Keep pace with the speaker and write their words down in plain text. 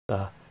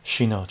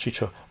Shino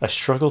Chicho, I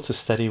struggle to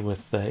study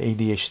with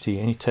ADHD.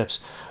 Any tips?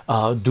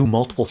 Do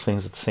multiple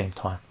things at the same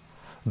time.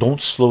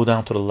 Don't slow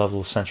down to the level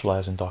of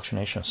centralized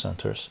indoctrination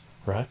centers,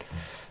 right?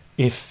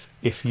 If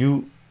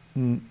you're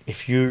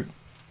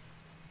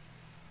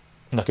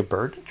like a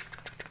bird,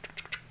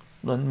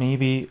 then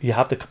maybe you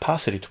have the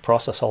capacity to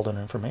process all that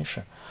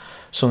information.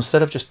 So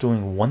instead of just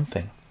doing one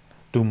thing,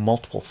 do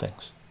multiple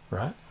things,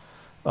 right?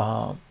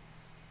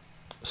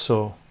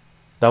 So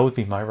that would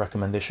be my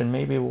recommendation.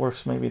 Maybe it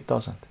works, maybe it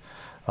doesn't.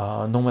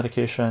 No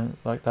medication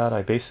like that.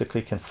 I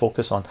basically can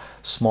focus on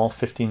small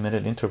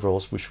 15-minute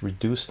intervals, which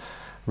reduces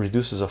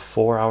a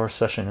 4-hour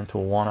session into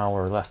 1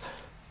 hour or less.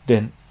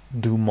 Then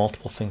do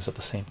multiple things at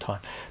the same time,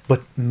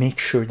 but make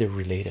sure they're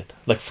related.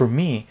 Like for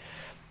me,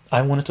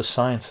 I went into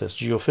sciences,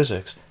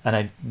 geophysics, and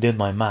I did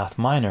my math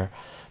minor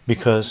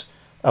because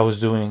I was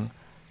doing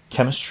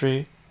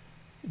chemistry,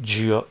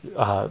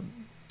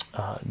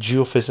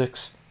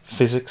 geophysics,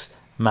 physics,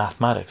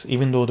 mathematics.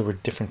 Even though there were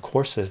different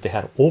courses, they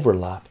had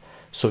overlap,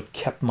 so it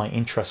kept my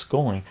interest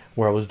going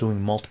where I was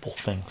doing multiple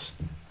things,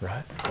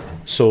 right?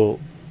 So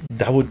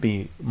that would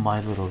be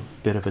my little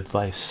bit of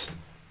advice.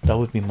 That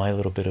would be my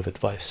little bit of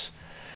advice.